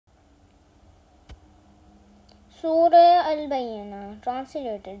Surah Al Bayyinah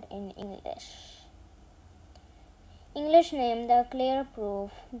Translated in English. English name: The Clear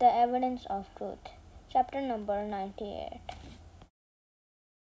Proof, The Evidence of Truth. Chapter number 98.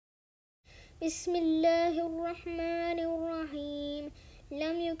 Bismillahirrahmanirrahim.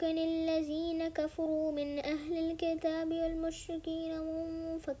 لم يكن الذين كفروا من أهل الكتاب والمشركين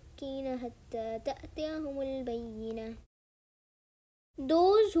منفكين حتى تأتيهم البينة.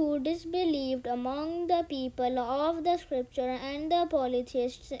 Those who disbelieved among the people of the scripture and the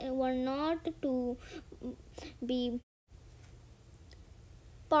polytheists were not to be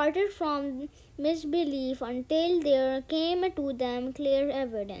parted from misbelief until there came to them clear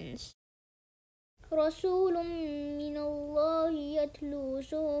evidence. رسول من الله يتلو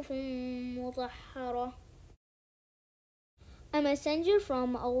صحف مطهرة. A messenger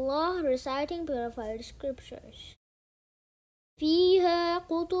from Allah reciting purified scriptures. فيها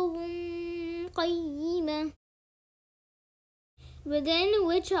كتب قيمة. Within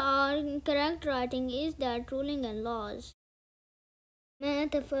which are correct writing is that ruling and laws. ما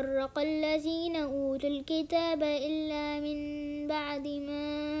تفرق الذين أوتوا الكتاب إلا من بعد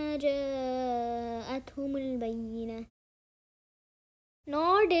ما جاءتهم البينة.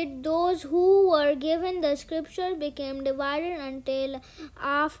 Nor did those who were given the scripture become divided until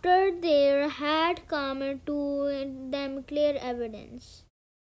after there had come to them clear evidence.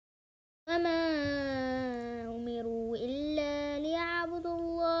 وما أمروا إلا ليعبدوا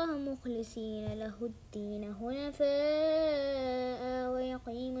الله مخلصين له الدين حنفاء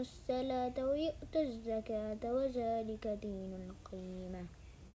ويقيموا الصلاة ويؤتوا الزكاة وذلك دين القيمة.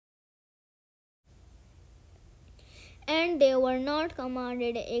 And they were not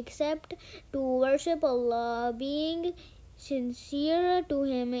commanded except to worship Allah, being sincere to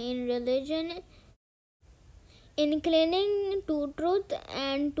Him in religion, inclining to truth,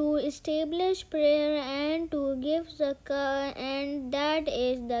 and to establish prayer, and to give zakah, and that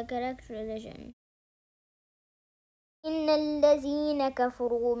is the correct religion. إن الذين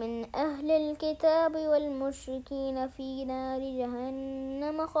كفروا من أهل الكتاب والمشركين في نار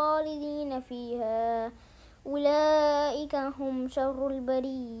جهنم خالدين فيها أولئك هم شر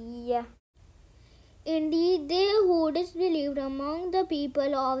البرية. Indeed, they who disbelieved among the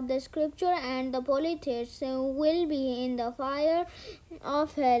people of the scripture and the polytheists will be in the fire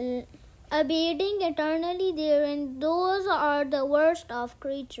of hell, abiding eternally therein. Those are the worst of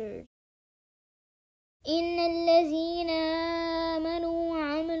creatures. إن الذين آمنوا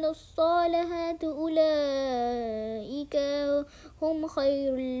وعملوا الصالحات أولئك هم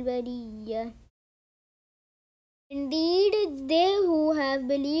خير البرية. Indeed, they who have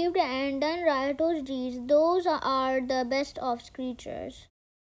believed and done righteous deeds, those are the best of creatures.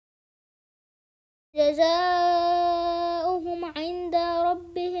 جزاؤهم عند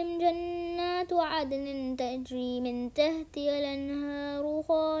ربهم جنات عدن تجري من تحتها الأنهار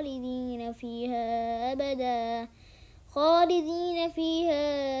خالدين فيها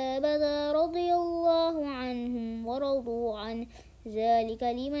أبدا رضي الله عنهم ورضوا عنه ذلك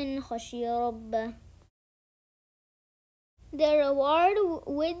لمن خشي ربه. Their reward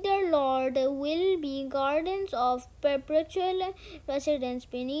with their Lord will be gardens of perpetual residence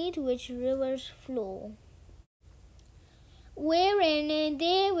beneath which rivers flow, wherein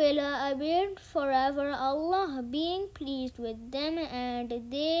they will abide forever, Allah being pleased with them and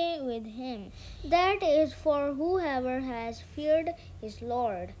they with Him. That is for whoever has feared his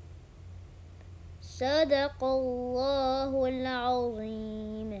Lord. صدق الله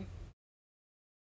العظيم.